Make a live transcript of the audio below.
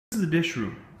is a dish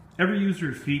room. Every user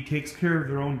of feed takes care of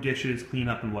their own dishes,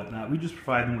 cleanup and whatnot. We just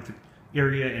provide them with the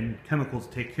area and chemicals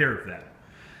to take care of that.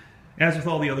 As with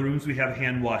all the other rooms, we have a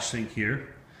hand wash sink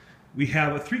here. We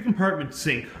have a 3-compartment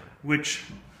sink, which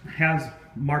has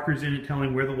markers in it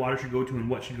telling where the water should go to and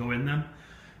what should go in them.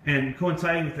 And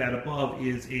coinciding with that above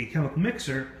is a chemical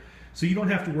mixer, so you don't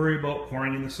have to worry about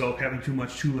pouring in the soap, having too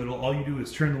much, too little. All you do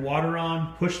is turn the water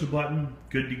on, push the button,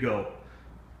 good to go.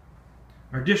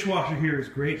 Our dishwasher here is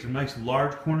great. It's a nice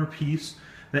large corner piece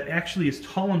that actually is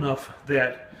tall enough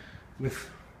that with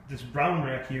this brown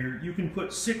rack here, you can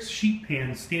put 6 sheet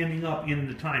pans standing up in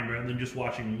at a time rather than just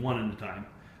washing one at a time.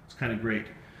 It's kind of great.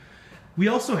 We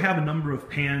also have a number of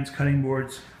pans, cutting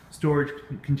boards, storage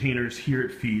containers here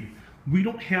at Feed. We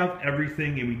don't have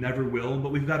everything and we never will,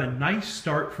 but we've got a nice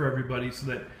start for everybody so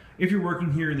that if you're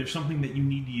working here and there's something that you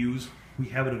need to use, we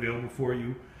have it available for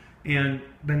you. And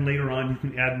then later on you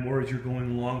can add more as you're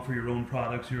going along for your own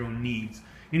products, your own needs,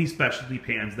 any specialty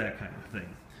pans, that kind of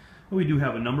thing. But we do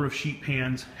have a number of sheet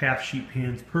pans, half sheet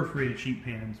pans, perforated sheet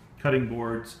pans, cutting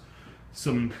boards,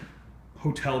 some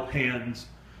hotel pans,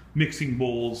 mixing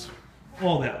bowls,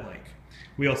 all that like.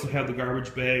 We also have the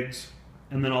garbage bags,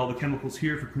 and then all the chemicals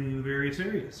here for cleaning the various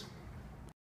areas.